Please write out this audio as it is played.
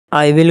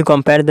I will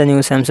compare the new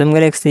Samsung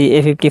Galaxy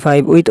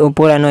A55 with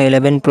Oppo Reno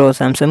 11 Pro.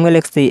 Samsung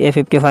Galaxy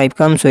A55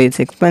 comes with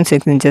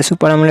 6.6 inches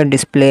Super AMOLED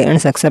display and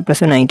success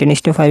ratio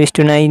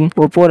 19:5:9.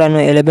 Oppo Reno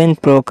 11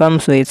 Pro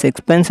comes with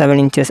 6.7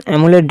 inches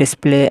AMOLED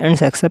display and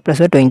success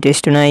ratio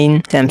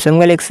 20:9. Samsung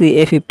Galaxy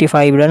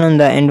A55 run on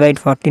the Android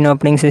 14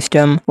 operating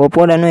system.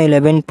 Oppo Reno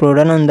 11 Pro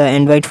run on the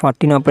Android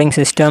 14 operating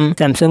system.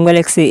 Samsung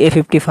Galaxy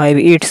A55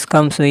 it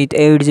comes with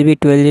 8GB,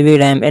 12GB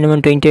RAM and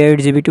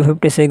 128GB,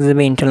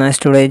 256GB internal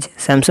storage.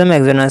 Samsung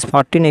Exynos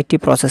 1480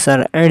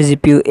 processor and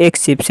GPU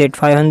X chipset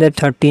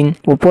 513.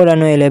 Oppo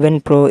Reno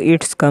 11 Pro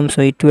it comes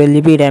with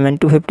 12GB RAM and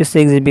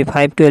 256GB,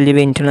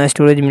 512GB internal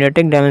storage.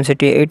 MediaTek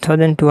Dimensity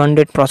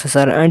 8200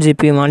 processor and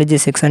GPU Mali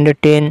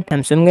G610.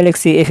 Samsung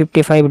Galaxy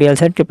A55 real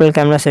set triple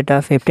camera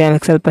setup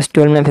 50MP plus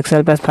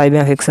 12MP plus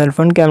 5MP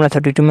front camera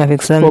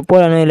 32MP. Oppo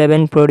Reno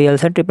 11 Pro real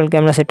set triple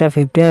camera setup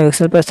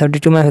 50MP plus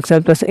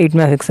 32MP plus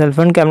 8MP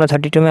front camera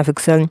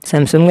 32MP.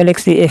 Samsung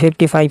Galaxy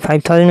A55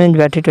 5000mAh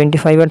battery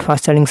 25W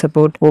fast charging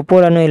support.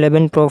 Oppo Reno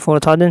 11 Pro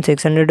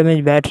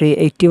 4600mAh battery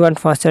 80W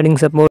fast charging support.